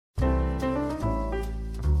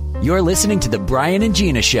You're listening to the Bryan and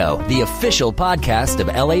Gina Show, the official podcast of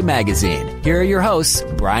LA Magazine. Here are your hosts,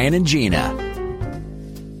 Bryan and Gina.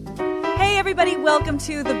 Hey, everybody. Welcome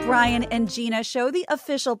to the Bryan and Gina Show, the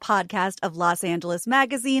official podcast of Los Angeles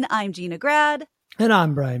Magazine. I'm Gina Grad. And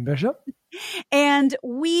I'm Bryan Bishop. And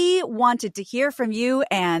we wanted to hear from you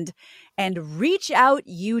and reach out.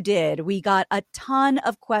 You did. We got a ton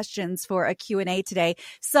of questions for a Q&A today.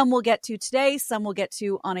 Some we'll get to today. Some we'll get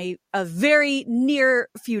to on a very near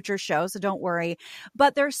future show. So don't worry.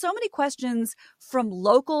 But there are so many questions from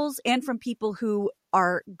locals and from people who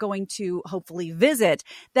are going to hopefully visit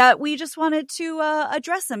that we just wanted to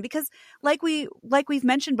address them because like we've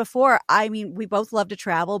mentioned before, I mean, we both love to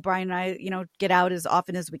travel. Bryan and I, get out as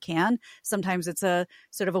often as we can. Sometimes it's a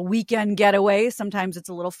sort of a weekend getaway. Sometimes it's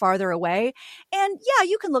a little farther away. And yeah,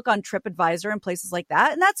 you can look on TripAdvisor and places like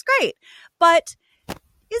that. And that's great. But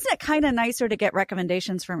isn't it kind of nicer to get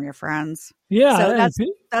recommendations from your friends? Yeah. So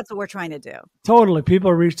that's what we're trying to do. Totally.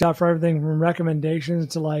 People reached out for everything from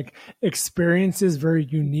recommendations to like experiences very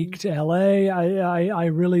unique to LA. I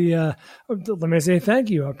really, let me say thank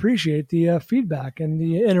you. I appreciate the feedback and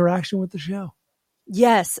the interaction with the show.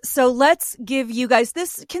 Yes. So let's give you guys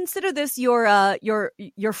this. Consider this your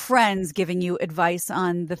friends giving you advice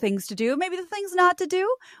on the things to do, maybe the things not to do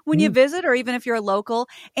when you visit, or even if you're a local.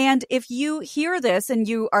 And if you hear this and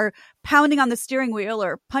you are pounding on the steering wheel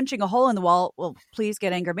or punching a hole in the wall, well, please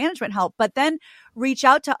get anger management help. But then reach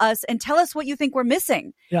out to us and tell us what you think we're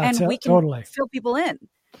missing, and we can fill people in.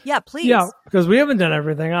 Yeah, please. Yeah, because we haven't done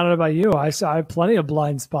everything. I don't know about you. I have plenty of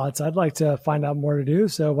blind spots. I'd like to find out more to do.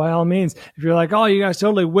 So by all means, if you're like, oh, you guys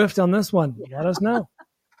totally whiffed on this one, let us know.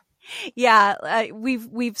 Yeah,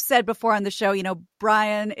 we've said before on the show,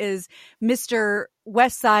 Bryan is Mr.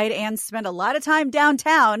 West Side and spent a lot of time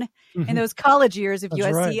downtown in those college years of That's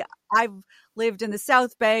USC. Right. I've lived in the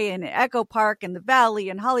South Bay and Echo Park and the Valley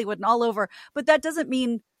and Hollywood and all over, but that doesn't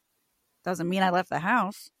mean I left the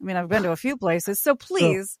house. I mean, I've been to a few places. So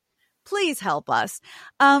please help us.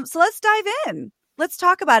 So let's dive in. Let's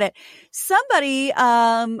talk about it. Somebody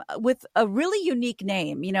with a really unique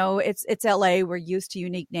name. It's LA. We're used to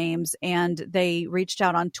unique names. And they reached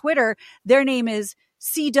out on Twitter. Their name is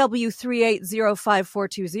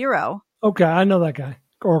CW3805420. Okay. I know that guy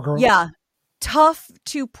or girl. Yeah. Tough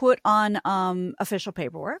to put on official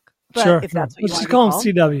paperwork. But sure. If that's what you want to to call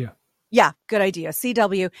him CW. Yeah, good idea.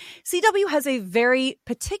 CW has a very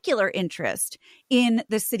particular interest in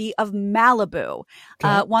the city of Malibu.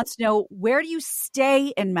 Okay. Wants to know, where do you stay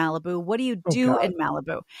in Malibu? What do you do in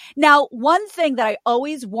Malibu? Now, one thing that I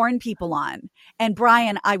always warn people on, and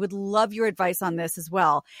Bryan, I would love your advice on this as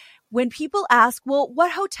well. When people ask, well,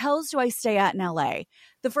 what hotels do I stay at in LA?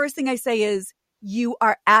 The first thing I say is, you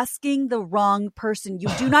are asking the wrong person. You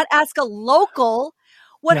do not ask a local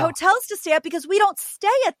what hotels to stay at, because we don't stay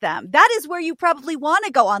at them. That is where you probably want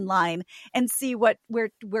to go online and see where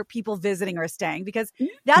people visiting are staying, because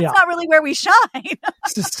that's not really where we shine.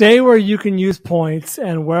 So stay where you can use points,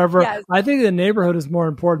 and wherever. Yes. I think the neighborhood is more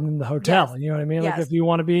important than the hotel. Yes. You know what I mean? Yes. Like if you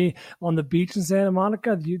want to be on the beach in Santa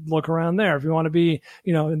Monica, you look around there. If you want to be,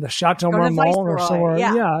 in the Chateau Marmont or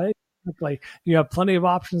somewhere, exactly. You have plenty of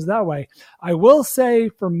options that way. I will say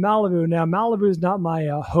for Malibu, now Malibu is not my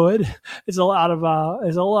hood. It's a lot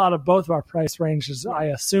of both of our price ranges, I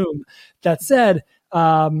assume. That said,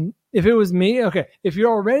 if it was me, okay, if you're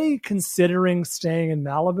already considering staying in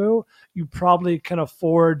Malibu, you probably can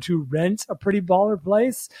afford to rent a pretty baller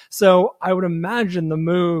place. So I would imagine the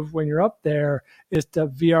move when you're up there is to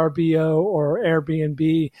VRBO or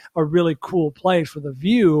Airbnb, a really cool place with a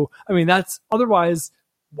view. I mean, that's otherwise,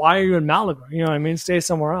 why are you in Malibu? You know what I mean? Stay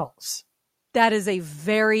somewhere else. That is a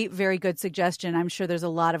very, very good suggestion. I'm sure there's a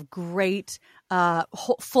lot of great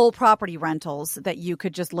full property rentals that you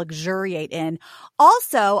could just luxuriate in.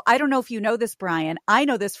 Also, I don't know if you know this, Bryan. I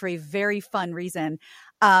know this for a very fun reason,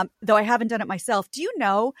 though I haven't done it myself. Do you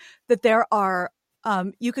know that there are,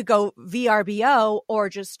 you could go VRBO or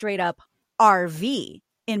just straight up RV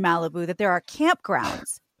in Malibu, that there are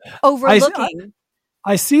campgrounds overlooking...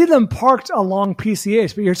 I see them parked along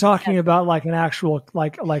PCH, but you're talking about like an actual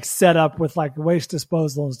like setup with like waste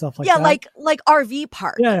disposal and stuff like that. Yeah, like RV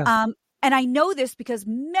park. Yeah. And I know this because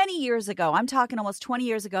many years ago, I'm talking almost 20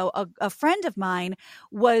 years ago, a friend of mine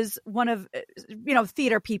was one of,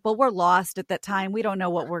 theater people. We're lost at that time. We don't know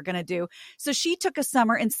what we're going to do. So she took a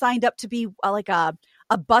summer and signed up to be like a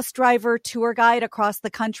bus driver tour guide across the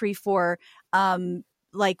country for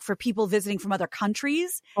people visiting from other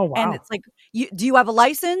countries. Oh, wow. And it's like, do you have a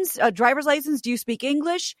license, a driver's license? Do you speak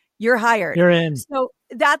English? You're hired. You're in. So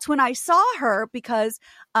that's when I saw her, because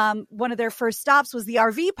one of their first stops was the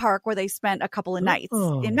RV park where they spent a couple of nights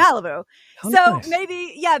in Malibu. So nice.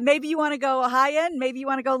 maybe you want to go high end, maybe you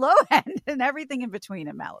want to go low end, and everything in between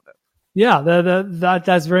in Malibu. Yeah,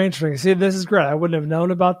 that's very interesting. See, this is great. I wouldn't have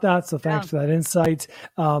known about that, so thanks for that insight.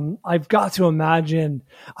 I've got to imagine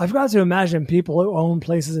people who own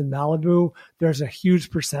places in Malibu. There's a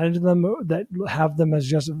huge percentage of them that have them as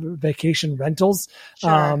just vacation rentals.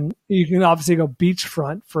 Sure. You can obviously go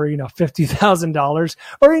beachfront for $50,000,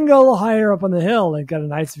 or you can go a little higher up on the hill and get a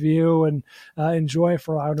nice view and enjoy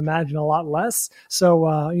for, I would imagine, a lot less.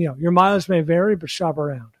 So your mileage may vary, but shop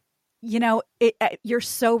around. You're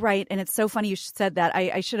so right. And it's so funny you said that.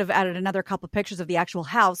 I should have added another couple of pictures of the actual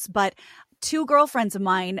house, but two girlfriends of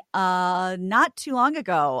mine, not too long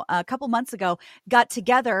ago, a couple months ago, got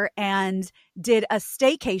together and did a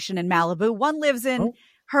staycation in Malibu. One lives in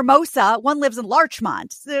Hermosa, one lives in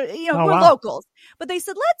Larchmont. So, we're locals, but they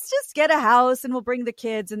said, let's just get a house and we'll bring the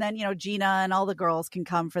kids. And then, Gina and all the girls can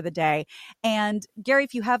come for the day. And Gary,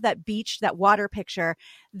 if you have that beach, that water picture,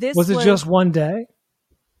 was it just one day?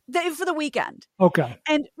 For the weekend. Okay.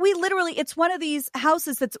 And it's one of these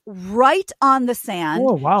houses that's right on the sand.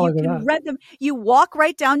 Oh, wow. You can rent them. You walk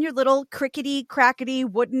right down your little crickety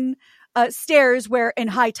wooden stairs where in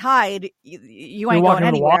high tide, you ain't going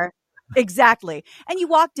anywhere. Exactly. And you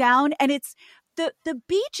walk down, and it's the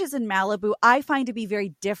beaches in Malibu, I find to be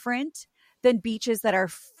very different than beaches that are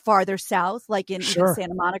farther south, like in even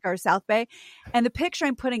Santa Monica or South Bay. And the picture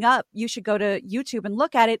I'm putting up, you should go to YouTube and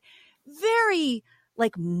look at it. Very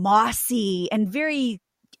like mossy and very,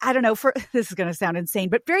 I don't know, this is going to sound insane,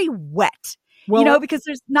 but very wet, because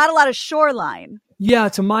there's not a lot of shoreline. Yeah.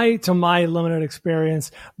 To my limited experience,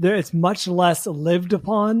 it's much less lived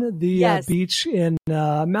upon the beach in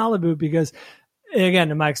Malibu, because again,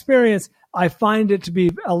 in my experience, I find it to be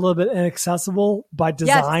a little bit inaccessible by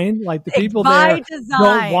design. Yes. Like the people there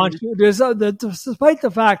don't want you. Despite the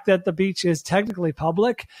fact that the beach is technically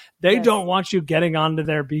public, they don't want you getting onto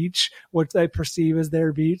their beach, which they perceive as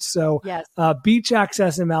their beach. So beach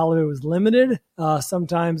access in Malibu is limited,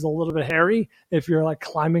 sometimes a little bit hairy if you're like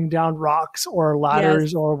climbing down rocks or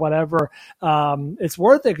ladders or whatever. It's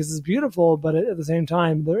worth it because it's beautiful, but at the same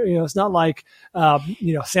time, it's not like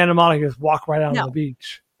Santa Monica, just walk right out on the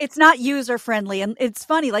beach. It's not user friendly. And it's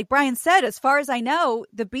funny, like Bryan said, as far as I know,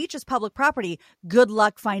 the beach is public property. Good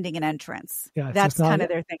luck finding an entrance. Yeah, that's kind of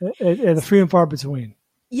their thing. It's few and far between.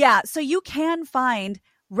 Yeah. So you can find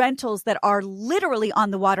rentals that are literally on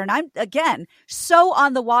the water. And I'm, again, so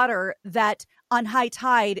on the water that on high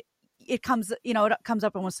tide, it comes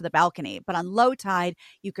up almost to the balcony, but on low tide,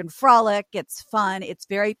 you can frolic. It's fun. It's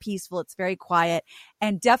very peaceful. It's very quiet,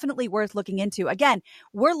 and definitely worth looking into. Again,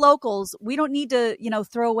 we're locals. We don't need to,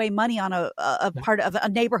 throw away money on a part of a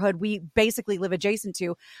neighborhood we basically live adjacent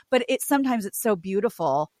to, but sometimes it's so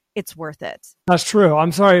beautiful. It's worth it. That's true.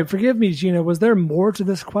 I'm sorry. Forgive me, Gina. Was there more to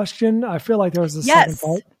this question? I feel like there was a second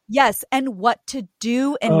part. Yes, and what to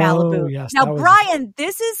do in Malibu. Yes, now, Bryan,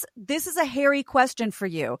 this is a hairy question for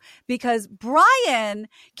you, because Bryan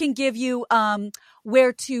can give you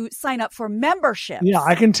where to sign up for memberships. Yeah,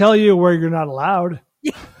 I can tell you where you're not allowed.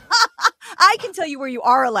 I can tell you where you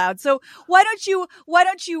are allowed. So why don't you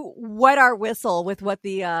wet our whistle with what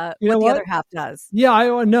the other half does?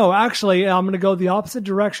 Yeah, no, actually, I'm going to go the opposite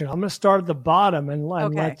direction. I'm going to start at the bottom and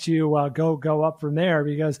let you go up from there,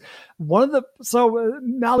 because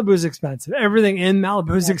Malibu is expensive. Everything in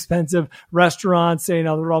Malibu is expensive. Restaurants,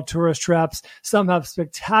 they're all tourist traps. Some have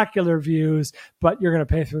spectacular views, but you're going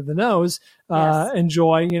to pay through the nose.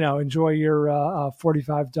 Enjoy your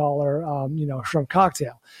 $45 shrimp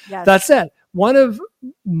cocktail. Yes. That said, one of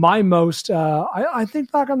my most, I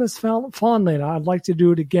think back on this fondly, and I'd like to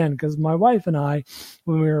do it again, because my wife and I,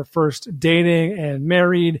 when we were first dating and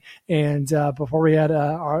married, and before we had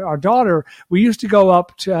our daughter, we used to go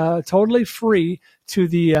up to, totally free to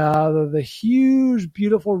the huge,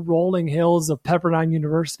 beautiful rolling hills of Pepperdine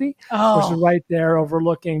University, which is right there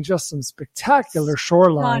overlooking just some spectacular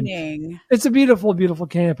shoreline. Stunning. It's a beautiful, beautiful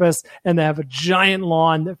campus, and they have a giant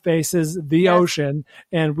lawn that faces the ocean.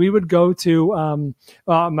 And we would go to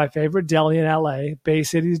my favorite deli in LA, Bay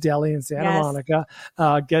City's Deli in Santa Monica,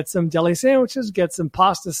 get some deli sandwiches, get some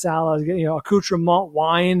pasta salad, accoutrement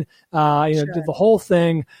wine, do the whole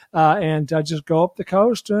thing, and just go up the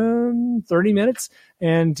coast in 30 minutes.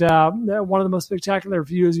 And one of the most spectacular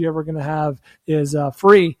views you're ever going to have is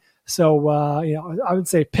free. So, I would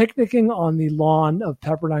say picnicking on the lawn of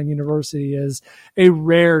Pepperdine University is a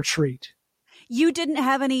rare treat. You didn't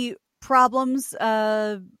have any problems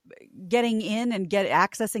getting in and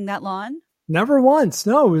accessing that lawn? Never once.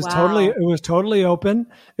 No, it was totally open.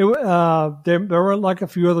 There were like a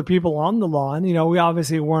few other people on the lawn. We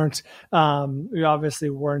obviously weren't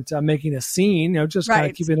making a scene, just kind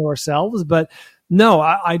of keeping to ourselves. But no,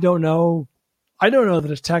 I don't know. I don't know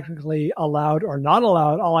that it's technically allowed or not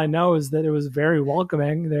allowed. All I know is that it was very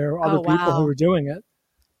welcoming. There are other people who were doing it.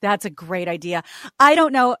 That's a great idea. I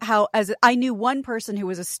don't know how, I knew one person who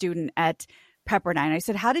was a student at Pepperdine. I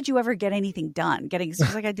said, how did you ever get anything done? She's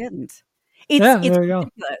like, I didn't. It's ridiculous.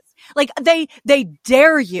 Like they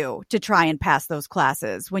dare you to try and pass those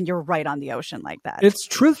classes when you're right on the ocean like that. It's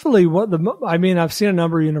truthfully I've seen a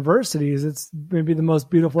number of universities. It's maybe the most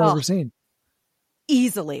beautiful I've ever seen.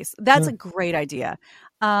 Easily. That's a great idea.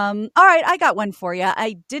 All right. I got one for you.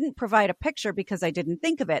 I didn't provide a picture because I didn't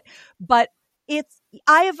think of it, but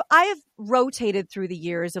I have rotated through the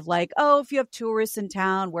years of like, if you have tourists in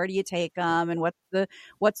town, where do you take them? And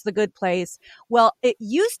what's the good place? Well, it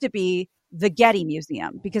used to be the Getty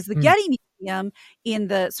Museum, because the Getty Museum in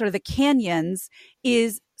the sort of the canyons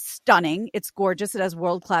is stunning. It's gorgeous. It has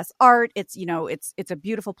world-class art. It's a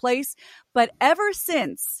beautiful place. But ever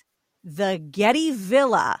since the Getty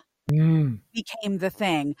Villa became the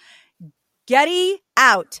thing, Getty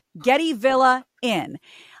out, Getty Villa in.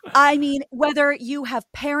 I mean, whether you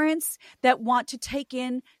have parents that want to take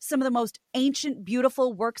in some of the most ancient,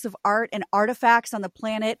 beautiful works of art and artifacts on the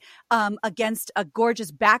planet against a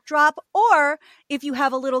gorgeous backdrop, or if you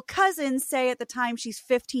have a little cousin, say at the time she's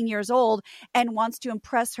 15 years old and wants to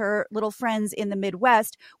impress her little friends in the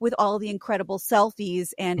Midwest with all the incredible selfies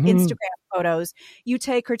and Instagram photos, you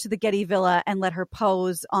take her to the Getty Villa and let her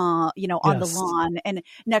pose, on the lawn and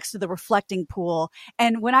next to the reflecting pool.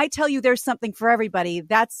 And when I tell you there's something for everybody,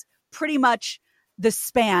 that's pretty much the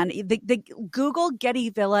span. The Google Getty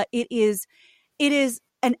Villa. It is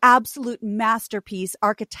an absolute masterpiece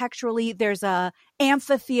architecturally. There's a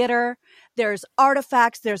amphitheater, there's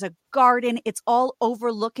artifacts, there's a garden. It's all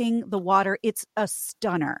overlooking the water. It's a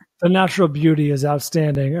stunner. The natural beauty is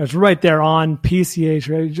outstanding. It's right there on PCH,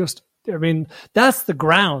 right? That's the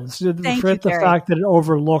grounds. The fact that it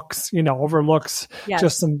overlooks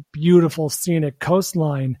just some beautiful scenic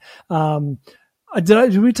coastline.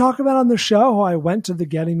 Did we talk about on the show how I went to the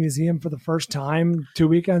Getty Museum for the first time 2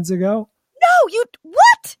 weekends ago? No,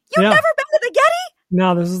 what? You've never been to the Getty?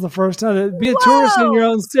 No, this is the first time. Be a tourist in your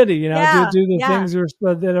own city, do the things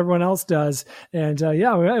that everyone else does. And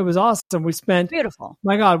it was awesome. We spent, beautiful.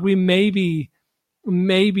 My God, we maybe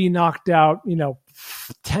knocked out,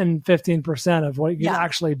 10-15% of what you can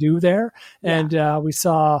actually do there. And we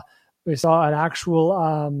saw an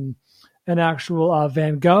actual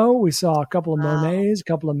Van Gogh. We saw a couple of Monets, a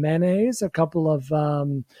couple of Manets, a couple of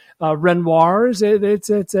Renoirs.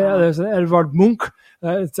 There's an Edvard Munch.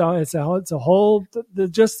 It's a whole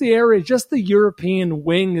just the area, just the European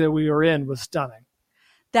wing that we were in was stunning.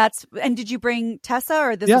 And did you bring Tessa,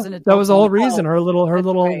 or this was an adult? That was the whole reason. One of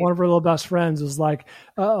her little best friends was like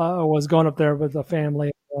was going up there with the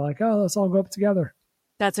family. We're like, let's all go up together.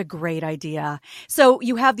 That's a great idea. So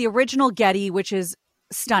you have the original Getty, which is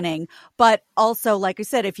stunning, but also, like I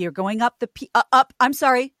said, if you're going up up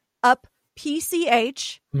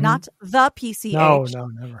PCH, not the PCH. No,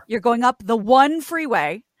 never. You're going up the one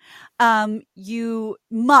freeway. You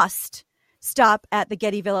must stop at the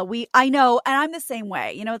Getty Villa. I know, and I'm the same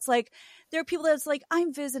way. It's like there are people that's like,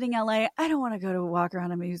 I'm visiting LA. I don't want to go to walk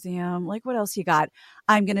around a museum. Like, what else you got?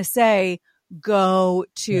 I'm going to say, go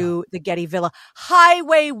to the Getty Villa.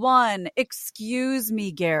 Highway 1. Excuse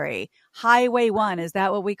me, Gary. Highway 1. Is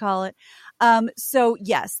that what we call it? So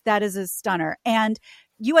yes, that is a stunner. And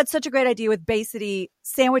you had such a great idea with Bay City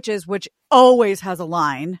sandwiches, which always has a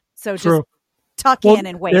line. So just tuck in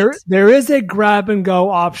and wait. There is a grab and go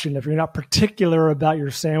option if you're not particular about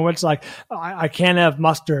your sandwich. Like, I can't have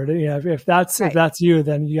mustard. If that's you,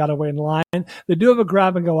 then you got to wait in line. They do have a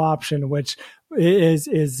grab and go option, which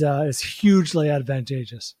is hugely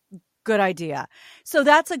advantageous. Good idea. So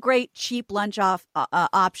that's a great cheap lunch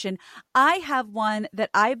option. I have one that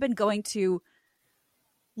I've been going to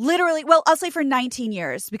literally, I'll say for 19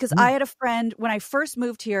 years, because I had a friend when I first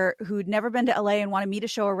moved here who'd never been to LA and wanted me to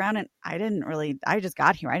show around. And I just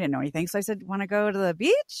got here. I didn't know anything. So I said, want to go to the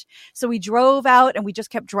beach? So we drove out and we just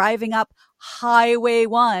kept driving up Highway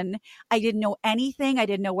 1. I didn't know anything. I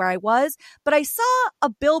didn't know where I was, but I saw a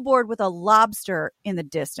billboard with a lobster in the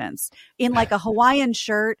distance in like a Hawaiian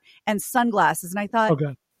shirt and sunglasses. And I thought,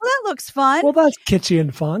 well, that looks fun. Well, that's kitschy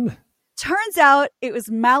and fun. Turns out it was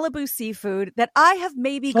Malibu seafood that I have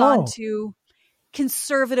maybe gone to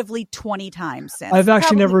conservatively 20 times since. I've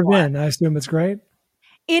actually never been. I assume it's great.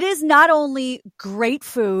 It is not only great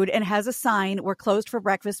food and has a sign, we're closed for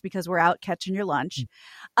breakfast because we're out catching your lunch,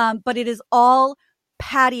 but it is all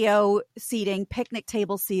patio seating, picnic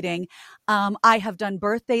table seating. I have done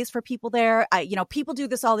birthdays for people there. People do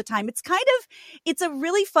this all the time. It's a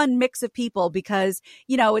really fun mix of people because,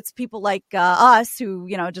 it's people like us who,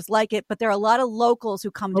 just like it, but there are a lot of locals who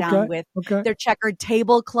come down with their checkered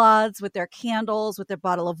tablecloths, with their candles, with their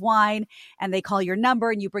bottle of wine, and they call your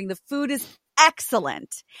number and you bring the food. Is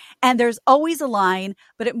excellent. And there's always a line,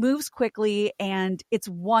 but it moves quickly and it's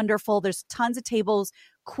wonderful. There's tons of tables,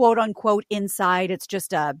 quote unquote, inside. It's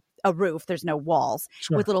just a roof. There's no walls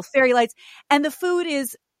with little fairy lights. And the food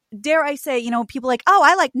is, dare I say, people like, oh,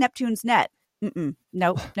 I like Neptune's Net.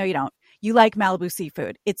 No, you don't. You like Malibu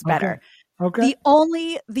seafood. It's better. Okay.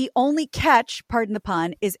 The only catch, pardon the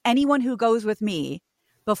pun, is anyone who goes with me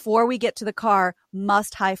before we get to the car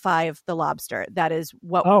must high five the lobster. That is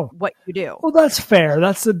what you do. Well, that's fair.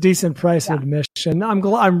 That's a decent price of admission.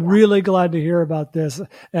 I'm really glad to hear about this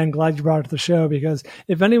and glad you brought it to the show, because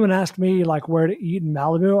if anyone asked me like where to eat in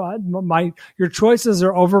Malibu, your choices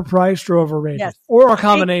are overpriced or overrated, or a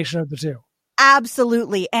combination of the two.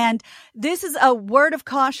 Absolutely. And this is a word of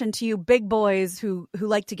caution to you big boys who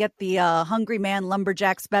like to get the Hungry Man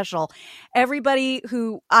Lumberjack special. Everybody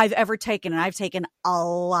who I've ever taken, and I've taken a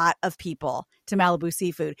lot of people to Malibu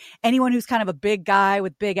Seafood, anyone who's kind of a big guy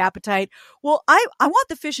with big appetite, well, I want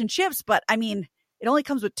the fish and chips, but I mean, it only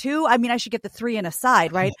comes with 2. I mean, I should get the 3 and a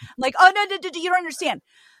side, right? I'm like, oh, no, you don't understand.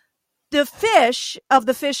 The fish of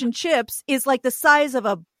the fish and chips is like the size of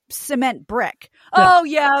a cement brick. Oh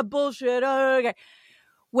yeah, bullshit. Oh, okay.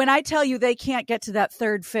 When I tell you they can't get to that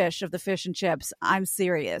third fish of the fish and chips, I'm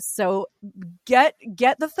serious. So get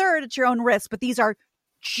the third at your own risk. But these are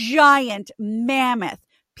giant, mammoth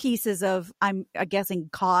pieces of, I'm guessing,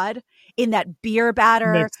 cod in that beer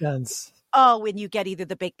batter. Makes sense. Oh, when you get either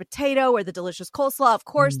the baked potato or the delicious coleslaw. Of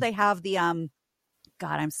course, they have the God,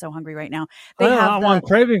 I'm so hungry right now. I'm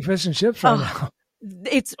craving fish and chips right now.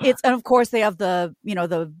 It's and of course they have the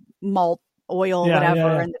the malt oil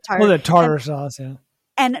and the tartar sauce.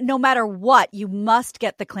 And no matter what, you must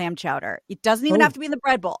get the clam chowder. It doesn't even have to be in the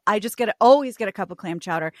bread bowl. I just always get a cup of clam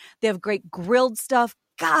chowder. They have great grilled stuff.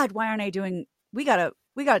 God, why aren't I doing? We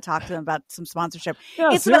gotta talk to them about some sponsorship.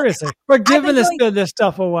 Yeah, seriously, we're giving this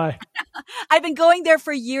stuff away. I've been going there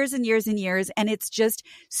for years and years and years, and it's just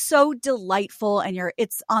so delightful. And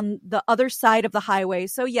it's on the other side of the highway,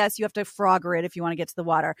 so yes, you have to frogger it if you want to get to the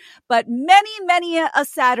water. But many a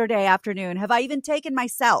Saturday afternoon have I even taken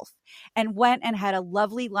myself and went and had a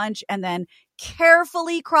lovely lunch, and then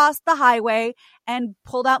carefully crossed the highway and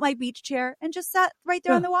pulled out my beach chair and just sat right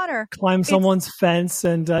there in the water. Climbed someone's fence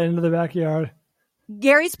and into the backyard.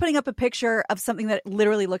 Gary's putting up a picture of something that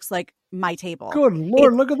literally looks like my table. Good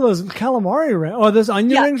Lord, look at those calamari rings. Oh, those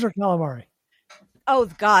onion rings or calamari? Oh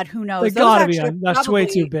God, who knows? They gotta be. That's way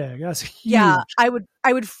too big. That's huge. Yeah, I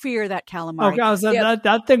would fear that calamari. Okay,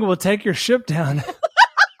 that thing will take your ship down.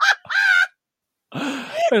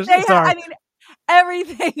 I mean,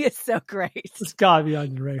 everything is so great. It's gotta be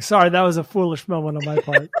onion rings. Sorry, that was a foolish moment on my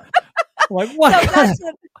part. Like what?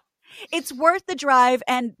 It's worth the drive.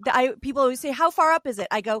 And people always say, how far up is it?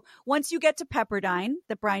 I go, once you get to Pepperdine,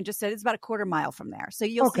 that Bryan just said, it's about a quarter mile from there. So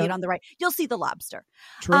you'll see it on the right. You'll see the lobster.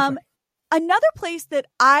 Another place that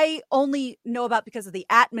I only know about because of the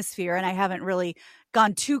atmosphere, and I haven't really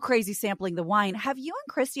gone too crazy sampling the wine. Have you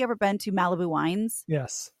and Christy ever been to Malibu Wines?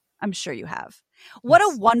 Yes. I'm sure you have. What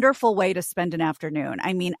a wonderful way to spend an afternoon.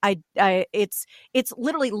 I mean, it's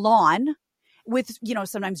literally lawn with,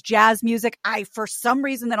 sometimes jazz music. I, for some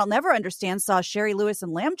reason that I'll never understand, saw Sherry Lewis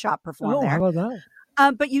and Lamb Chop perform there. How about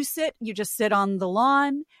that? But you just sit on the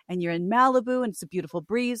lawn and you're in Malibu and it's a beautiful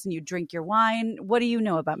breeze and you drink your wine. What do you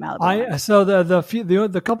know about Malibu? So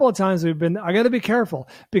the couple of times we've been, I got to be careful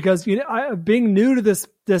because being new to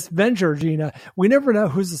this venture, Gina, we never know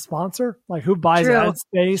who's the sponsor, like who buys ad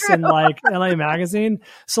space and like LA Magazine.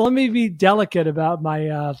 So let me be delicate about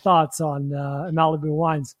my thoughts on Malibu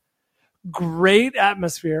Wines. Great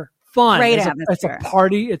atmosphere. Fun. Great atmosphere. It's a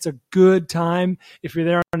party. It's a good time. If you're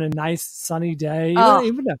there on a nice sunny day,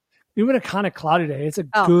 even a kind of cloudy day, it's a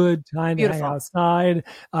good time to hang outside.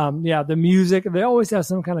 The music, they always have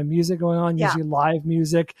some kind of music going on, usually live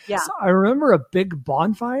music. Yeah. So I remember a big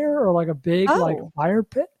bonfire or like a big like fire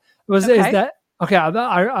pit. Is that okay?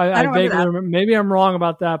 I vaguely remember. Maybe I'm wrong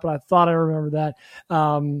about that, but I thought I remember that.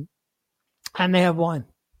 And they have wine.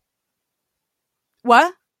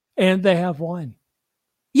 What? And they have wine.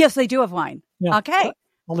 Yes, they do have wine. Yeah. Okay.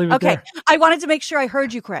 I'll leave it there. I wanted to make sure I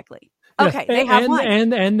heard you correctly. Okay. Yeah. They have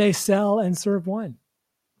wine. And they sell and serve wine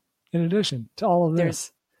in addition to all of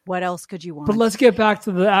this. What else could you want? But let's get back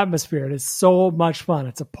to the atmosphere. It's so much fun.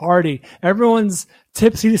 It's a party. Everyone's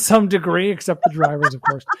tipsy to some degree, except the drivers, of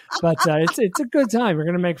course. But it's a good time. You're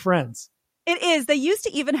going to make friends. It is. They used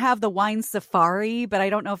to even have the wine safari, but I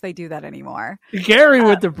don't know if they do that anymore. Gary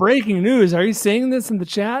with the breaking news. Are you seeing this in the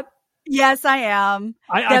chat? Yes, I am.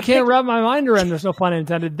 I can't wrap my mind around. There's no pun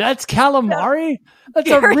intended. That's calamari. That's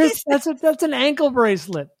a wrist. That's an ankle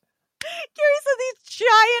bracelet. Gary said these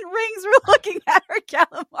giant rings were looking at her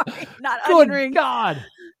calamari, not onion rings. Good God.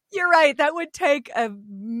 You're right. That would take a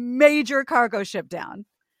major cargo ship down.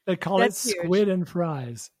 They call it squid and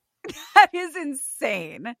fries. That is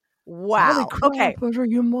insane. Wow. Holy crap, okay. Those are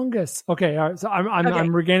humongous. Okay. All right. So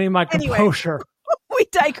I'm regaining my composure. Anyway, we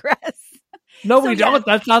digress. No, we don't.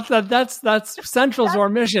 That's central to our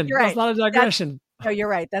mission. Right. That's not a digression. No, you're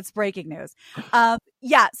right. That's breaking news.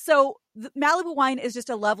 So the Malibu wine is just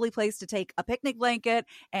a lovely place to take a picnic blanket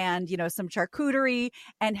and, some charcuterie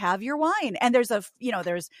and have your wine. And there's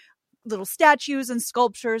there's little statues and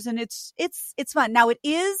sculptures, and it's fun. Now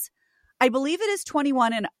I believe it is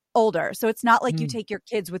 21 and older. So it's not like you take your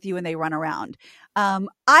kids with you and they run around.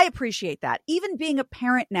 I appreciate that. Even being a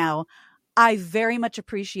parent now, I very much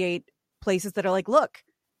appreciate places that are like, look,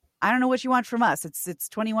 I don't know what you want from us. It's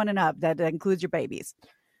 21 and up. That includes your babies.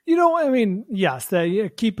 Yes,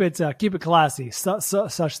 keep it classy, such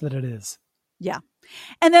that it is. Yeah.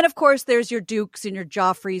 And then, of course, there's your Dukes and your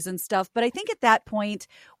Joffreys and stuff. But I think at that point,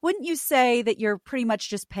 wouldn't you say that you're pretty much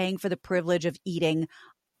just paying for the privilege of eating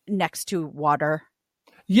next to water?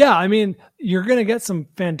 Yeah, you're going to get some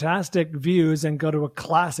fantastic views and go to a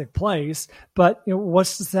classic place, but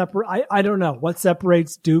what's the separate? I don't know what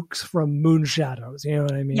separates Dukes from moon shadows. You know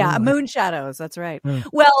what I mean? Yeah, moon shadows. That's right.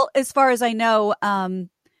 Well, as far as I know,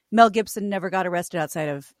 Mel Gibson never got arrested outside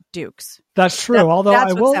of Dukes. That's true. Although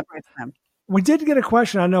that's what separates them. We did get a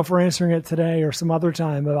question. I don't know if we're answering it today or some other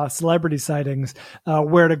time about celebrity sightings,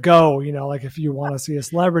 where to go, like if you want to see a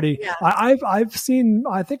celebrity. Yeah. I've seen,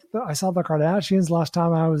 I think I saw the Kardashians last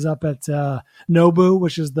time I was up at Nobu,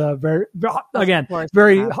 which is the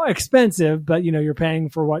very expensive, but you're paying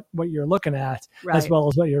for what you're looking at as well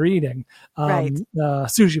as what you're eating.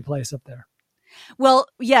 Sushi place up there. Well,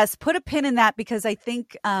 yes, put a pin in that because I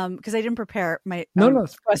think, because I didn't prepare my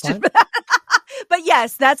question for that. But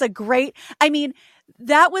yes, that's a great,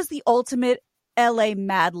 that was the ultimate LA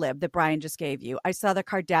Mad Lib that Bryan just gave you. I saw the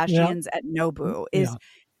Kardashians at Nobu is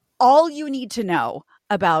all you need to know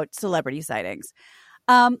about celebrity sightings.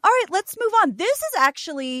 All right, let's move on. This is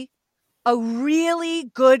actually a really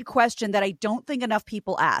good question that I don't think enough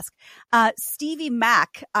people ask. Stevie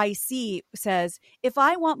Mac, I see, says, if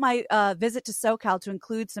I want my visit to SoCal to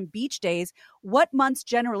include some beach days, what months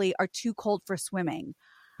generally are too cold for swimming?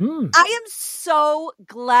 I am so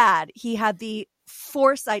glad he had the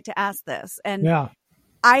foresight to ask this. And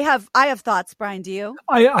I have thoughts, Bryan. Do you?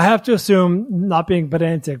 I have to assume, not being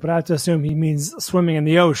pedantic, but I have to assume he means swimming in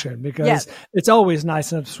the ocean because it's always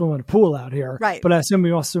nice enough to swim in a pool out here. Right. But I assume we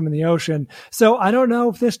also swim in the ocean. So I don't know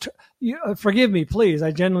if this, forgive me, please. I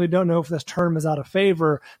genuinely don't know if this term is out of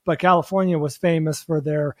favor, but California was famous for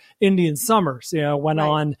their Indian summers.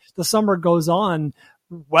 The summer goes on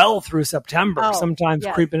well through September, sometimes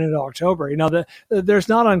creeping into October. There's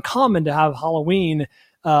not uncommon to have Halloween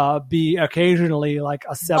be occasionally like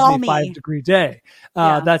a 75-degree day.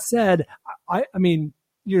 That said, I mean,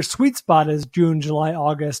 your sweet spot is June, July,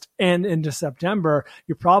 August, and into September.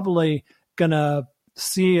 You're probably going to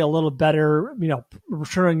see a little better,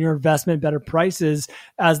 return on your investment, better prices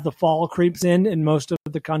as the fall creeps in most of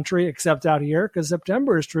the country, except out here, because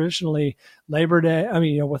September is traditionally Labor Day.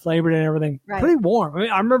 With Labor Day and everything, pretty warm.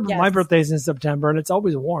 I remember my birthday's in September, and it's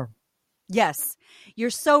always warm. Yes, you're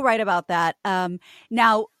so right about that.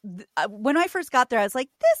 Now, when I first got there, I was like,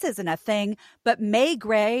 this isn't a thing. But May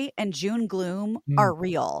gray and June gloom are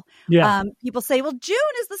real. Yeah. People say, well, June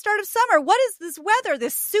is the start of summer. What is this weather,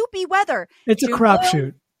 this soupy weather? It's June a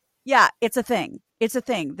crapshoot. Yeah, it's a thing. It's a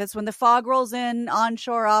thing. That's when the fog rolls in,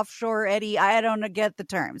 onshore, offshore, eddy. I don't get the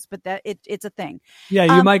terms, but it's a thing.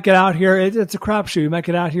 Yeah, you might get out here. It's a crapshoot. You might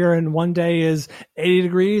get out here and one day is 80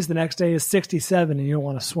 degrees. The next day is 67 and you don't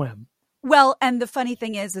want to swim. Well, and the funny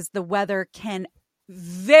thing is the weather can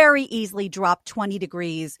very easily drop 20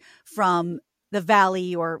 degrees from the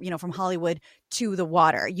valley or, from Hollywood to the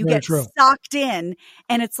water. You get socked in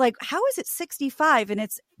and it's like, how is it 65 and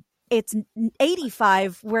it's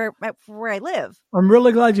 85 where I live? I'm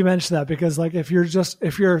really glad you mentioned that because if you're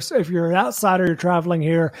an outsider, you're traveling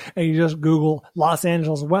here and you just Google Los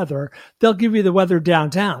Angeles weather, they'll give you the weather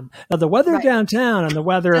downtown. Now the weather downtown and the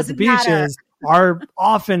weather at the beaches are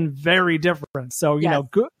often very different. So, you know,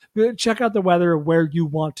 good, check out the weather where you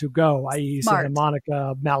want to go, i.e. Santa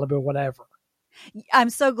Monica, Malibu, whatever. I'm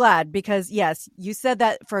so glad because, yes, you said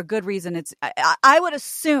that for a good reason. I would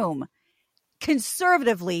assume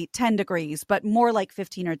conservatively 10 degrees, but more like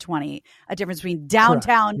 15 or 20, a difference between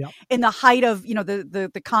downtown in the height of, you know,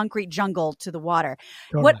 the concrete jungle to the water.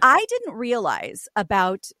 Totally. What I didn't realize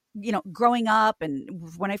about, you know, growing up and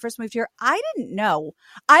when I first moved here, I didn't know.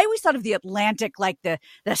 I always thought of the Atlantic like the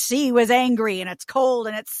sea was angry and it's cold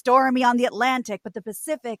and it's stormy on the Atlantic, but the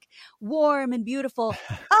Pacific, warm and beautiful.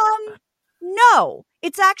 No,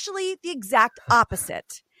 it's actually the exact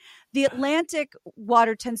opposite. The Atlantic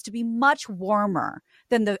water tends to be much warmer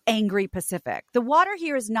than the angry Pacific. The water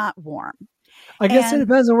here is not warm. I guess it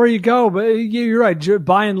depends on where you go, but you're right.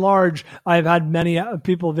 By and large, I've had many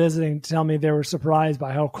people visiting tell me they were surprised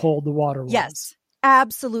by how cold the water was. Yes,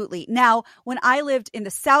 absolutely. Now, when I lived in the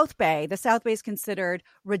South Bay is considered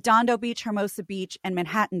Redondo Beach, Hermosa Beach, and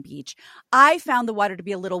Manhattan Beach. I found the water to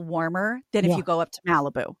be a little warmer than if you go up to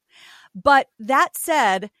Malibu. But that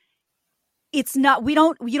said, it's not, you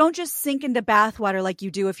don't just sink into bathwater like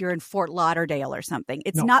you do if you're in Fort Lauderdale or something.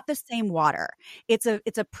 It's not the same water. It's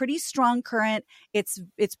a pretty strong current.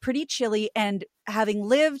 It's pretty chilly. And having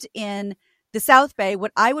lived in the South Bay,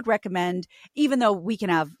 what I would recommend, even though we can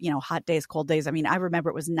have, you know, hot days, cold days. I mean, I remember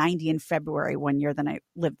it was 90 in February one year that I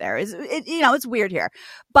lived there. It's weird here.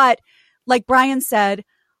 But like Bryan said,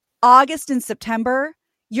 August and September,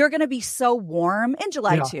 you're going to be so warm, in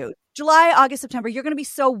July too. July, August, September, you're going to be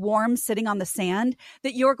so warm sitting on the sand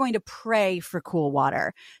that you're going to pray for cool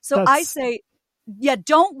water. So I say,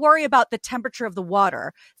 don't worry about the temperature of the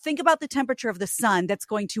water. Think about the temperature of the sun that's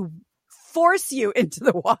going to force you into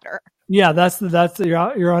the water. Yeah, you're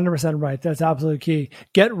 100% right. That's absolutely key.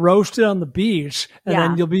 Get roasted on the beach, and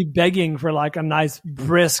then you'll be begging for like a nice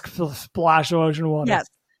brisk splash of ocean water. Yes.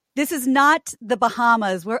 This is not the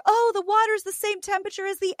Bahamas where, the water's the same temperature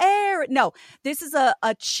as the air. No, this is a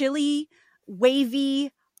chilly,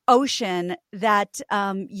 wavy ocean that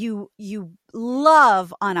you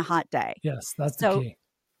love on a hot day. Yes, that's the key.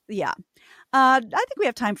 Yeah. I think we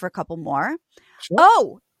have time for a couple more. Sure.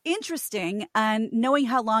 Oh, interesting. And knowing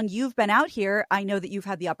how long you've been out here, I know that you've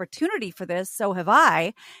had the opportunity for this. So have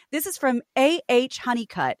I. This is from A.H.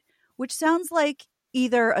 Honeycutt, which sounds like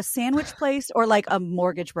either a sandwich place or like a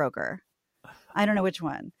mortgage broker. I don't know which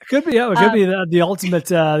one. It could be. It could be the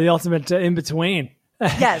ultimate in between.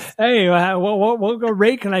 Yes. Hey, what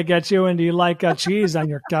rate can I get you? And do you like cheese on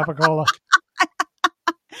your capicola?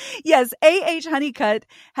 Yes. A.H. Honeycutt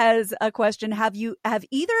has a question. Have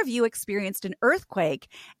either of you experienced an earthquake?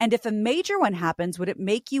 And if a major one happens, would it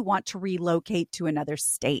make you want to relocate to another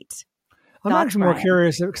state? I'm actually more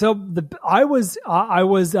curious. So I was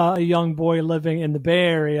a young boy living in the Bay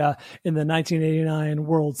Area in the 1989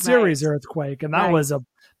 World Series earthquake, and that was a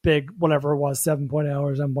big, whatever it was, 7.0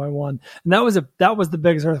 or 7.1, and that was the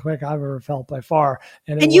biggest earthquake I've ever felt by far.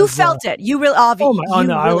 And you felt it. You really obviously.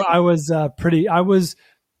 I was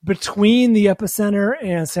between the epicenter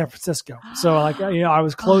and San Francisco, so I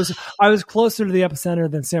was close. I was closer to the epicenter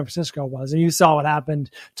than San Francisco was, and you saw what happened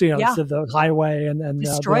to to the highway and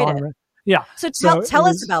destroyed it. Yeah. So tell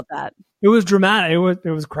us about that. It was dramatic.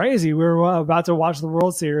 It was crazy. We were about to watch the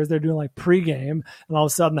World Series. They're doing like pregame, and all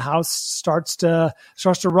of a sudden the house starts to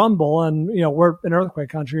rumble. And we're in earthquake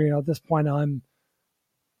country. At this point, I'm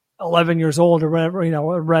 11 years old or whatever.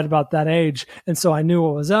 Right about that age, and so I knew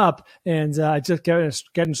what was up. And I just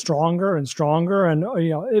getting stronger and stronger. And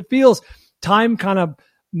it feels time kind of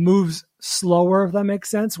moves slower, if that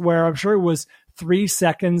makes sense. Where I'm sure it was 3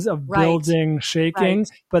 seconds of building, shaking,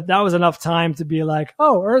 but that was enough time to be like,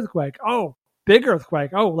 oh, earthquake. Oh, big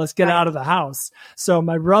earthquake. Oh, let's get out of the house. So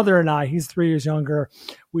my brother and I, he's 3 years younger,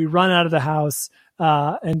 we run out of the house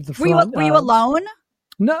and the front. Were you alone?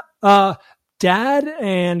 No. Dad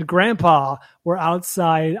and Grandpa were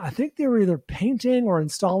outside. I think they were either painting or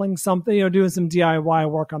installing something, doing some DIY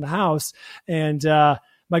work on the house. And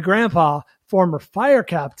my grandpa, former fire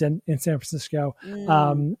captain in San Francisco.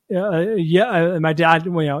 My dad,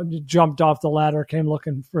 jumped off the ladder, came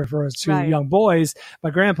looking for his two young boys. My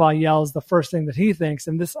grandpa yells the first thing that he thinks,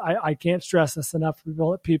 and this, I can't stress this enough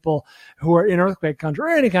for people who are in earthquake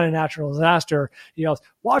country or any kind of natural disaster. He yells,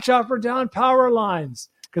 "Watch out for down power lines."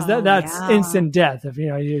 Because that's instant death. If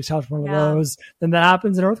you touch one of those, then that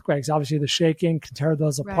happens in earthquakes. Obviously, the shaking can tear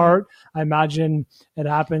those apart. I imagine it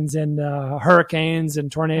happens in hurricanes and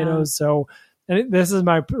tornadoes. So, and this is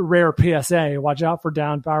my rare PSA: watch out for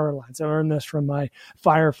downed power lines. I learned this from my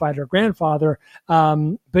firefighter grandfather.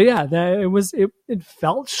 But yeah, it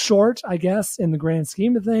felt short, I guess, in the grand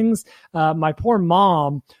scheme of things. My poor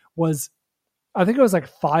mom was I think it was like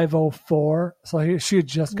 5:04. So she had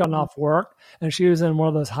just gotten off work, and she was in one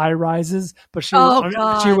of those high rises, but she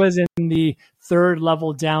was in the third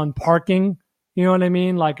level down parking. You know what I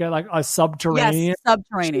mean? Like a subterranean. Yes,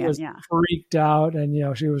 subterranean. She was freaked out,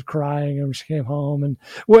 and she was crying, and she came home, and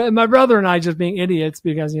my brother and I, just being idiots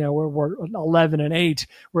because we're 11 and 8,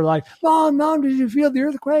 we're like, Mom, did you feel the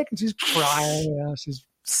earthquake? And she's crying. She's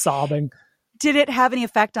sobbing. Did it have any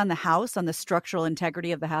effect on the house, on the structural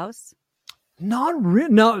integrity of the house? Not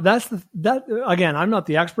really. No, that again, I'm not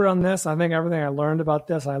the expert on this. I think everything I learned about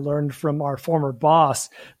this, I learned from our former boss.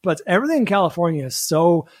 But everything in California is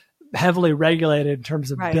so heavily regulated in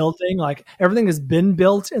terms of building. Like everything has been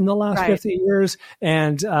built in the last 50 years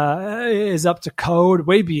and is up to code,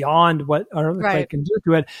 way beyond what an earthquake can do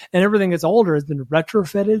to it. And everything that's older has been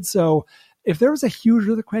retrofitted. So if there was a huge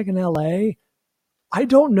earthquake in LA, I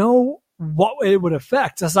don't know what it would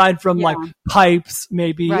affect aside from like pipes,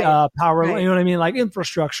 maybe power, you know what I mean? Like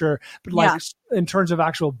infrastructure, but like in terms of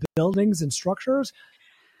actual buildings and structures,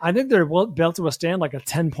 I think they're built to withstand like a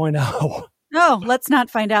 10.0. No, let's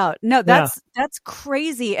not find out. No, that's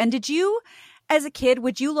crazy. And did you, as a kid,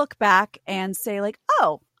 would you look back and say like,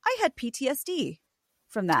 oh, I had PTSD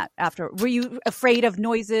from that after? Were you afraid of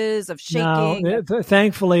noises, of shaking? No,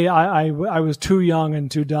 thankfully, I was too young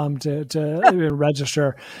and too dumb to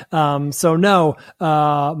register. So no,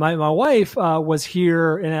 my wife was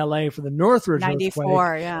here in LA for the Northridge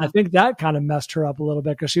 94, earthquake. I think that kind of messed her up a little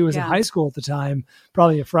bit because she was in high school at the time,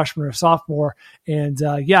 probably a freshman or sophomore. And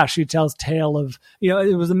she tells tale of,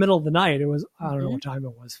 it was the middle of the night. It was, I don't know what time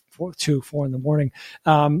it was, 4 in the morning.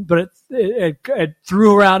 But it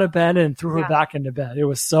threw her out of bed and threw her back into bed. It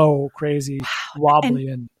was so crazy, wobbly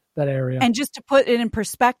in that area. And just to put it in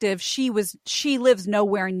perspective, she lives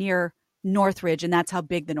nowhere near Northridge, and that's how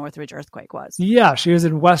big the Northridge earthquake was. Yeah, she was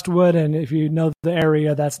in Westwood, and if you know the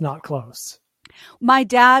area, that's not close. My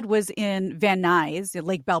dad was in Van Nuys,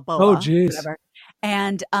 Lake Balboa. Oh, geez. Whatever.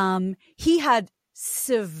 And he had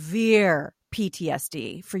severe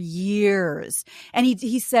PTSD for years. And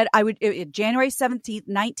he said, January 17th,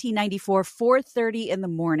 1994, 4:30 in the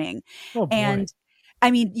morning. Oh, boy. And I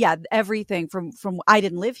mean, everything from I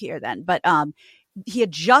didn't live here then, but he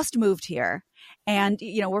had just moved here, and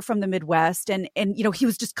we're from the Midwest, and he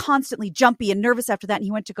was just constantly jumpy and nervous after that. And he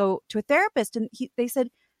went to go to a therapist, and they said,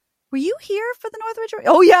 "Were you here for the Northridge?"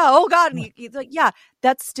 Oh yeah, oh God, and he's like, "Yeah,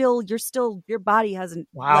 that's your body hasn't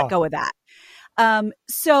let go of that."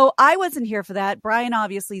 So I wasn't here for that. Bryan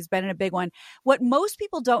obviously has been in a big one. What most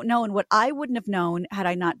people don't know, and what I wouldn't have known had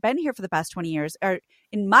I not been here for the past 20 years, are,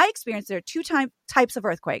 in my experience, there are two types of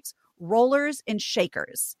earthquakes: rollers and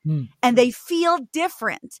shakers. And they feel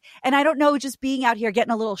different. And I don't know, just being out here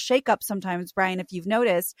getting a little shake up sometimes, Bryan, if you've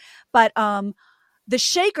noticed, but, the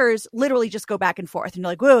shakers literally just go back and forth, and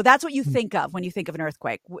you're like, whoa, that's what you think of when you think of an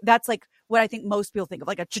earthquake. That's like what I think most people think of,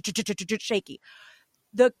 like a shaky.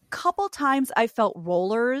 The couple times I felt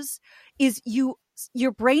rollers is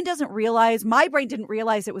your brain doesn't realize, my brain didn't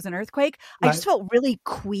realize it was an earthquake. I just felt really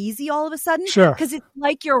queasy all of a sudden. Sure. Because it's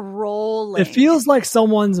like you're rolling. It feels like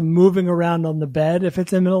someone's moving around on the bed if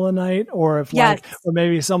it's in the middle of the night, or if or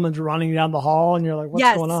maybe someone's running down the hall and you're like,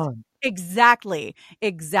 what's going on? Exactly.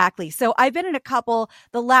 So I've been in a couple.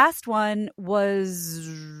 The last one was,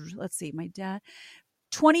 let's see, my dad,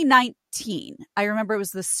 2019. I remember it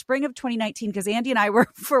was the spring of 2019 because Andy and I were,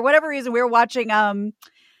 for whatever reason, we were watching,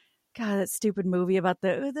 that stupid movie about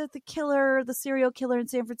the killer, the serial killer in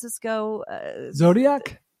San Francisco.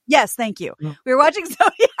 Zodiac? Yes, thank you. We were watching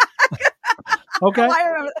Zodiac. Okay.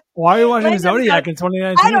 Why are you watching Zodiac in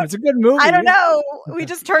 2019? It's a good movie. I don't know. Okay. We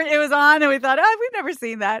just it was on, and we thought, we've never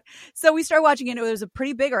seen that. So we started watching it. It was a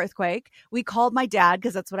pretty big earthquake. We called my dad,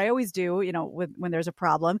 because that's what I always do, when there's a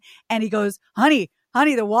problem. And he goes, honey,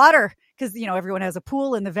 the water, because, everyone has a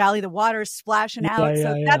pool in the valley, the water's splashing out.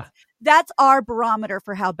 That's our barometer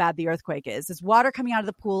for how bad the earthquake is. Is water coming out of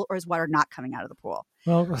the pool, or is water not coming out of the pool?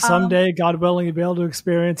 Well, someday, God willing, you'll be able to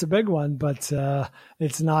experience a big one, but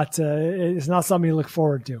it's not something you look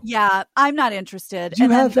forward to. Yeah, I'm not interested. Do you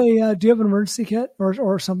have an emergency kit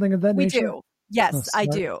or something of that nature? We do. Yes, I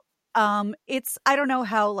do. I don't know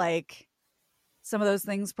how, like, some of those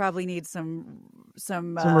things probably need some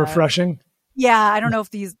refreshing. Yeah, I don't know if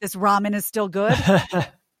this ramen is still good.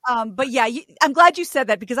 But yeah, I'm glad you said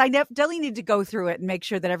that, because I definitely need to go through it and make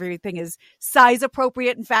sure that everything is size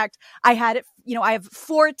appropriate. In fact, I had it, I have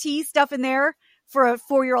 4T stuff in there for a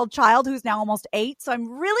 4-year-old child who's now almost 8. So I'm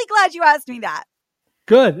really glad you asked me that.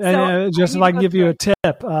 Good. And just if I can give you a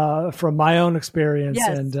tip from my own experience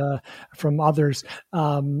and from others,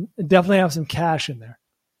 definitely have some cash in there.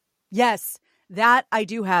 Yes, that I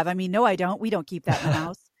do have. I mean, no, I don't. We don't keep that in the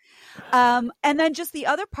house. And then just the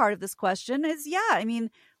other part of this question is, I mean,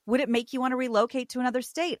 would it make you want to relocate to another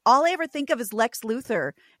state? All I ever think of is Lex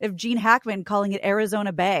Luthor of Gene Hackman calling it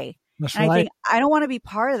Arizona Bay. That's and right. I think, I don't want to be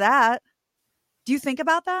part of that. Do you think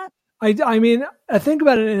about that? I mean, I think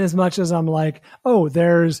about it in as much as I'm like, oh,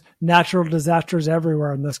 there's natural disasters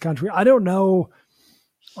everywhere in this country. I don't know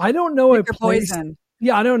a place. Poison.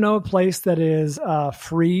 Yeah, I don't know a place that is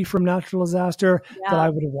free from natural disaster that I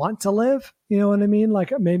would want to live. You know what I mean?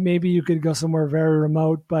 Like maybe you could go somewhere very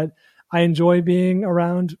remote, but I enjoy being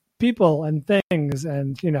around people and things,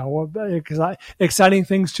 and because exciting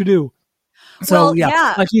things to do. So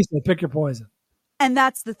like you said, pick your poison. And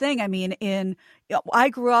that's the thing. I mean, I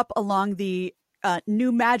grew up along the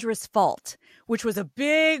New Madras Fault, which was a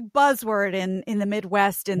big buzzword in the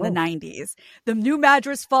Midwest in the 90s. The New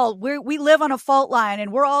Madras Fault, we live on a fault line,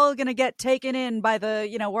 and we're all going to get taken in by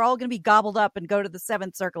we're all going to be gobbled up and go to the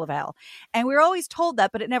seventh circle of hell. And we were always told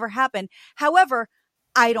that, but it never happened. However,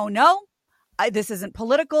 I don't know. This isn't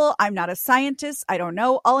political. I'm not a scientist. I don't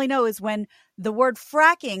know. All I know is when the word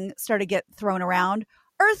fracking started to get thrown around,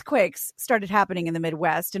 earthquakes started happening in the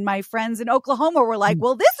Midwest. And my friends in Oklahoma were like,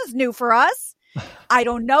 well, this is new for us. I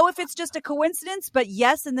don't know if it's just a coincidence, but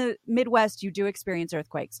yes, in the Midwest, you do experience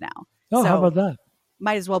earthquakes now. Oh, so how about that?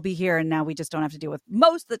 Might as well be here. And now we just don't have to deal with,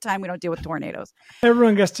 most of the time, we don't deal with tornadoes.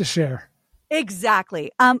 Everyone gets to share.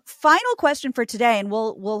 Exactly. Final question for today, and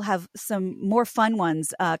we'll have some more fun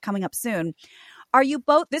ones coming up soon. Are you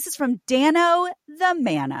both, this is from Dano the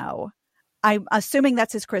Mano. I'm assuming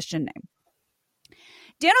that's his Christian name.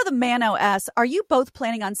 Dano the Mano asks, are you both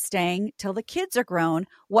planning on staying till the kids are grown?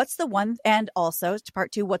 What's the one, and also to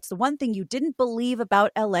part two, what's the one thing you didn't believe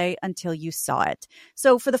about LA until you saw it?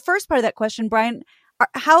 So for the first part of that question, Bryan,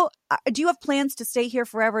 do you have plans to stay here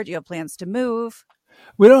forever? Do you have plans to move?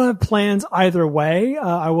 We don't have plans either way.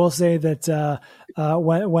 I will say that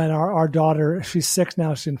when our daughter, she's 6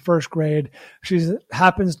 now, she's in first grade, she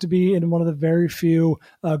happens to be in one of the very few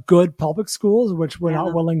good public schools, which we're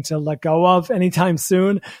not willing to let go of anytime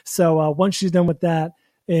soon. So once she's done with that,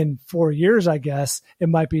 in 4 years, I guess, it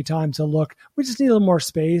might be time to look. We just need a little more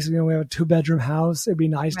space. We have a 2-bedroom house. It'd be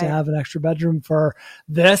nice to have an extra bedroom for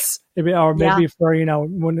this, or maybe for,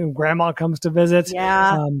 when grandma comes to visit.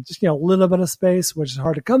 Just, a little bit of space, which is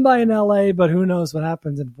hard to come by in LA, but who knows what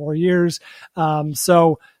happens in 4 years.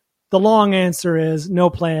 So the long answer is no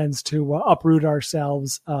plans to uproot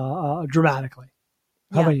ourselves dramatically.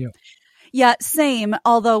 How about you? Yeah, same.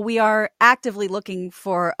 Although we are actively looking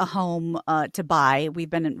for a home to buy. We've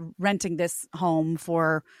been renting this home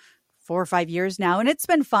for 4 or 5 years now, and it's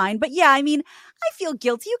been fine. But yeah, I mean, I feel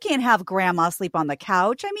guilty. You can't have grandma sleep on the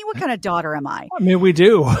couch. I mean, what kind of daughter am I? I mean, we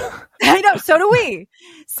do. I know. So do we.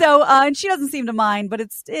 So, and she doesn't seem to mind, but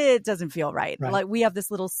it doesn't feel right. Like we have this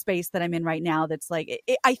little space that I'm in right now. That's like,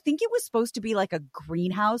 I think it was supposed to be like a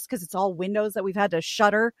greenhouse because it's all windows that we've had to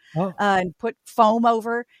shutter and put foam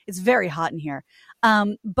over. It's very hot in here.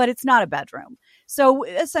 But it's not a bedroom. So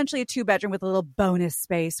essentially a 2-bedroom with a little bonus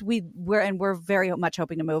space. We're very much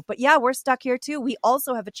hoping to move, but yeah, we're stuck here too. We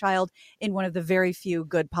also have a child in one of the very few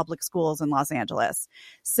good public schools in Los Angeles.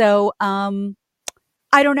 So,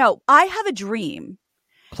 I don't know. I have a dream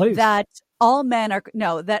that all men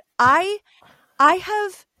that I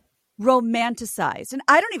have romanticized, and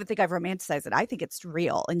I don't even think I've romanticized it. I think it's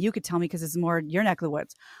real. And you could tell me because it's more your neck of the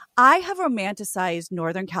woods. I have romanticized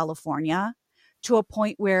Northern California to a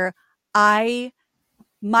point where my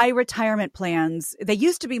retirement plans, they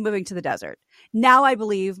used to be moving to the desert. Now I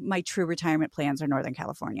believe my true retirement plans are Northern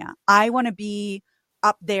California. I want to be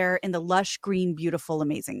up there in the lush, green, beautiful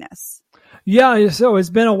amazingness. Yeah, so it's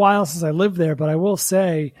been a while since I lived there, but I will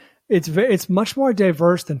say it's much more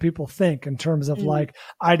diverse than people think in terms of like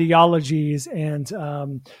ideologies and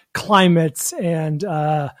climates and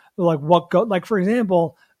like for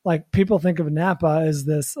example, like people think of Napa as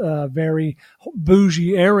this very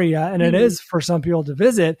bougie area, and it is for some people to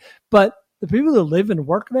visit, but the people that live and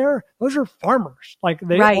work there, those are farmers. Like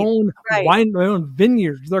they own wine, they own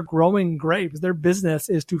vineyards. They're growing grapes. Their business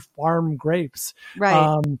is to farm grapes.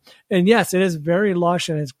 Right. And yes, it is very lush,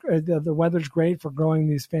 and it's the weather's great for growing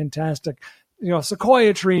these fantastic,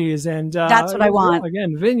 sequoia trees. And that's what I want.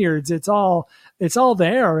 Again, vineyards. It's all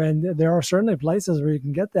there, and there are certainly places where you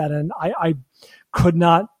can get that. And I could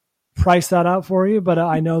not price that out for you, but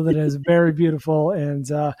I know that it is very beautiful, and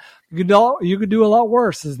you could do a lot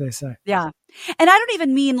worse, as they say. Yeah. And I don't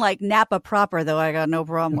even mean like Napa proper, though. I got no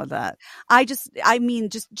problem with that. I mean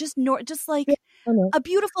a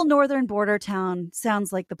beautiful northern border town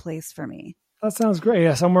sounds like the place for me. That sounds great.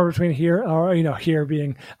 Yeah, somewhere between here, or here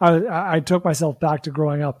being, I took myself back to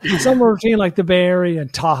growing up. Somewhere between like the Bay Area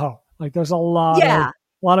and Tahoe. Like there's a lot of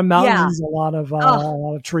A lot of mountains, a lot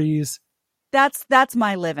of trees. That's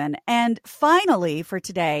my living. And finally for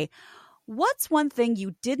today, what's one thing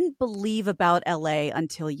you didn't believe about LA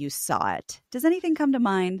until you saw it? Does anything come to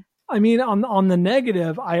mind? I mean, on the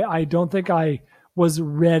negative, I don't think I was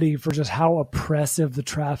ready for just how oppressive the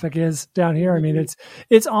traffic is down here. I mean,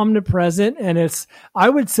 it's omnipresent, and I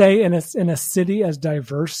would say in a city as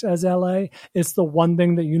diverse as LA, it's the one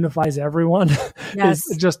thing that unifies everyone. Yes.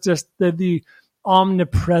 Is just the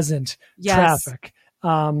omnipresent traffic.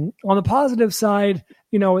 On the positive side,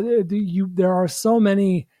 there are so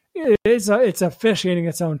many. It's a fish eating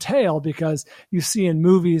its own tail, because you see in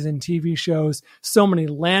movies and TV shows so many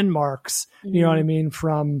landmarks. You know what I mean?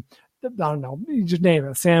 From, I don't know, you just name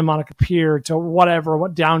it, Santa Monica Pier to whatever,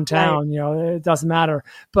 what downtown. Right. It doesn't matter.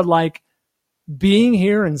 But like being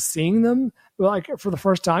here and seeing them, like for the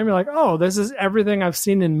first time, you're like, oh, this is everything I've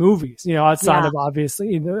seen in movies. Outside of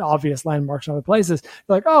obviously the obvious landmarks in other places.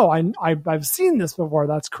 You're like, oh, I've seen this before.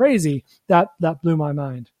 That's crazy. That blew my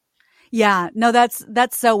mind. Yeah, no, that's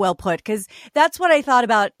so well put, because that's what I thought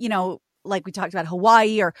about, like we talked about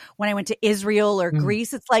Hawaii, or when I went to Israel or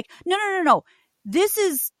Greece. It's like, no. This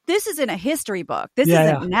is in a history book. This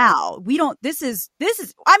isn't now. We don't, this is, I'm in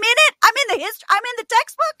it. I'm in the history. I'm in the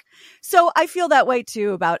textbook. So I feel that way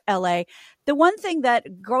too about LA. The one thing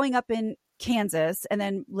that growing up in Kansas and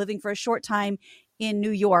then living for a short time in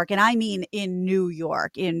New York, and I mean in New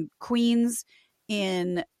York, in Queens,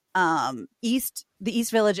 in the East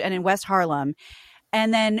Village, and in West Harlem,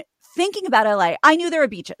 and then thinking about LA, I knew there were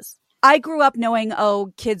beaches. I grew up knowing,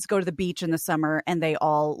 kids go to the beach in the summer and they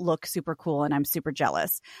all look super cool, and I'm super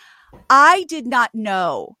jealous. I did not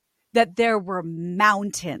know that there were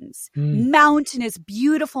mountains, mountainous,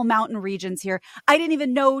 beautiful mountain regions here. I didn't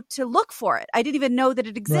even know to look for it. I didn't even know that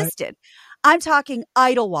it existed. Right. I'm talking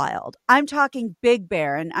Idlewild. I'm talking Big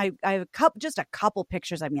Bear. And I have just a couple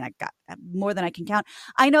pictures. I mean, I got more than I can count.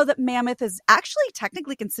 I know that Mammoth is actually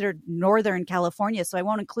technically considered Northern California, so I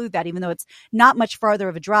won't include that, even though it's not much farther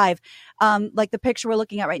of a drive. Like the picture we're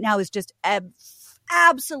looking at right now is just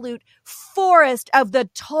absolute forest of the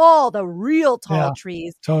real tall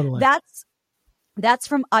trees. Totally. That's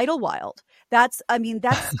from Idlewild. That's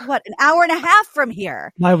what, an hour and a half from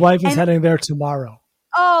here. My wife is heading there tomorrow.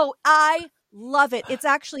 Oh, I love it. It's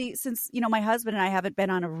actually, since, my husband and I haven't been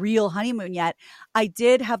on a real honeymoon yet, I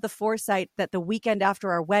did have the foresight that the weekend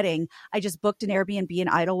after our wedding, I just booked an Airbnb in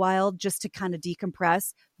Idlewild just to kind of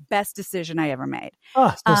decompress. Best decision I ever made.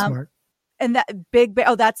 Oh, so smart. And that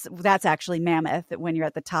that's actually Mammoth, when you're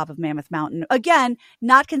at the top of Mammoth Mountain. Again,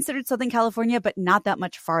 not considered Southern California, but not that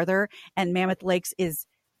much farther. And Mammoth Lakes is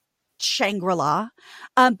Shangri-La.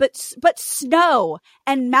 But snow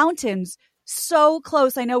and mountains so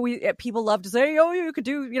close. I know people love to say, you could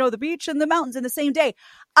do, the beach and the mountains in the same day.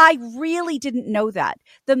 I really didn't know that.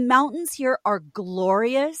 The mountains here are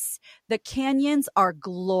glorious. The canyons are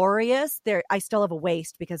glorious. I still have a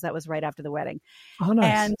waist because that was right after the wedding. Oh,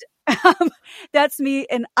 nice. And that's me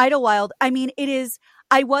in Idlewild. I mean,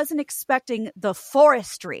 I wasn't expecting the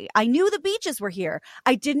forestry. I knew the beaches were here.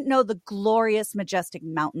 I didn't know the glorious, majestic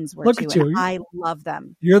mountains were Look at you. And I love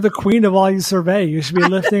them. You're the queen of all you survey. You should be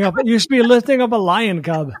lifting up. You should be lifting up a lion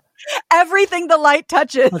cub. Everything the light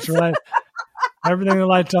touches. That's right. Everything the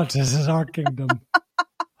light touches is our kingdom.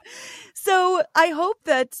 So I hope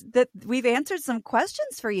that we've answered some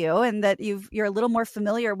questions for you, and that you're a little more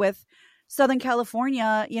familiar with Southern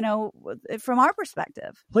California, from our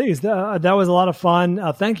perspective. Please. That was a lot of fun.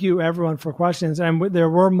 Thank you, everyone, for questions. And there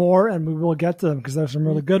were more, and we will get to them because there's some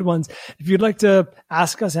really good ones. If you'd like to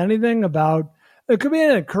ask us anything about, it could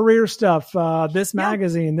be career stuff, this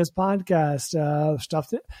magazine, this podcast,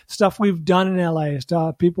 stuff we've done in LA,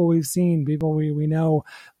 stuff, people we've seen, people we know.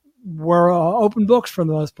 We're open books for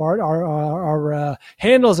the most part. Our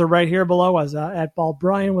handles are right here below us, at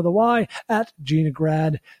Bryan with a Y, at Gina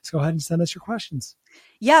Grad. So go ahead and send us your questions.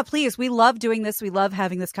 Yeah, please. We love doing this. We love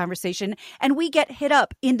having this conversation. And we get hit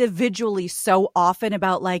up individually so often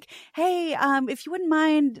about like, hey, if you wouldn't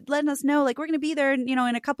mind letting us know, like, we're going to be there, in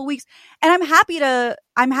a couple weeks. And I'm happy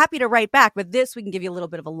to write back. But this, we can give you a little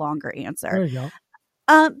bit of a longer answer. There you go.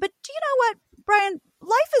 But do you know what, Bryan?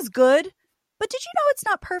 Life is good. But did you know it's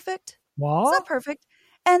not perfect? What? It's not perfect.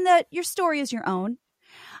 And that your story is your own.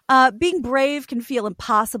 Being brave can feel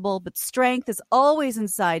impossible, but strength is always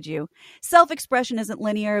inside you. Self-expression isn't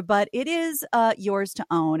linear, but it is yours to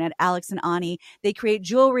own. At Alex and Ani, they create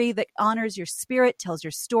jewelry that honors your spirit, tells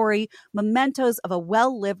your story, mementos of a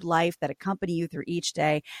well-lived life that accompany you through each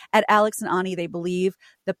day. At Alex and Ani, they believe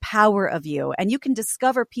the power of you, and you can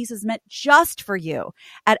discover pieces meant just for you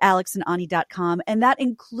at alexandani.com, and that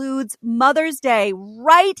includes Mother's Day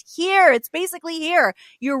right here. It's basically here.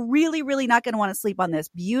 You're really, really not going to want to sleep on this.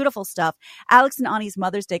 Beautiful stuff. Alex and Ani's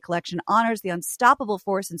Mother's Day collection honors the unstoppable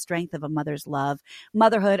force and strength of a mother's love.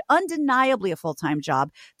 Motherhood, undeniably a full-time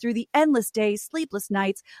job. Through the endless days, sleepless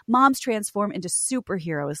nights, moms transform into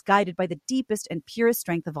superheroes, guided by the deepest and purest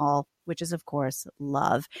strength of all, which is, of course,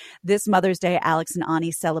 love. This Mother's Day, Alex and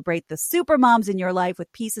Ani celebrate the super moms in your life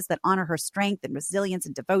with pieces that honor her strength and resilience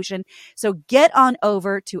and devotion. So get on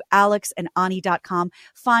over to alexandani.com.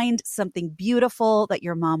 Find something beautiful that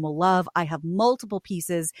your mom will love. I have multiple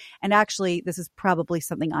pieces, and actually, this is probably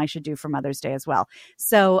something I should do for Mother's Day as well.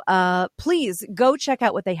 So please go check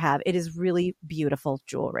out what they have. It is really beautiful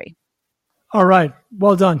jewelry. All right.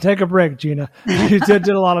 Well done. Take a break, Gina. You did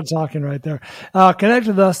a lot of talking right there. Connect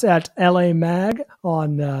with us at LA Mag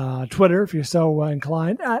on Twitter, if you're so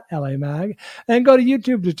inclined, at LA Mag. And go to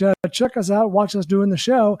YouTube to check us out, watch us doing the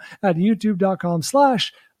show at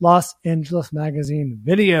youtube.com/Los Angeles Magazine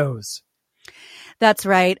Videos. That's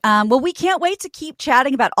right. Well, we can't wait to keep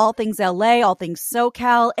chatting about all things LA, all things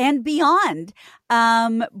SoCal, and beyond.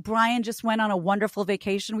 Bryan just went on a wonderful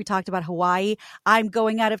vacation. We talked about Hawaii. I'm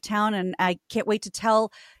going out of town, and I can't wait to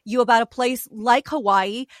tell you about a place like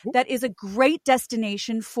Hawaii that is a great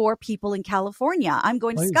destination for people in California. I'm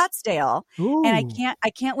going to Scottsdale, and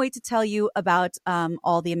I can't wait to tell you about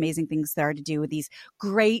all the amazing things there are to do with these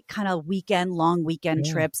great kind of long weekend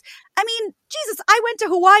trips. I mean, Jesus, I went to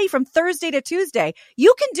Hawaii from Thursday to Tuesday.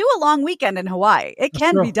 You can do a long weekend in Hawaii. It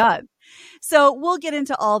can be done. So we'll get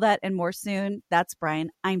into all that and more soon. That's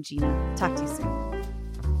Bryan. I'm Gina. Talk to you soon.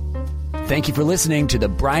 Thank you for listening to the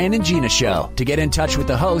Bryan and Gina Show. To get in touch with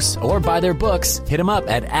the hosts or buy their books, hit them up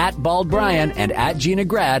at @BaldBryan and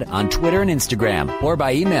 @GinaGrad on Twitter and Instagram, or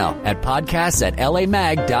by email at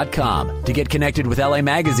podcasts@lamag.com. To get connected with LA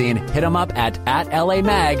Magazine, hit them up at LA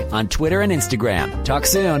Mag on Twitter and Instagram. Talk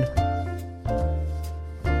soon.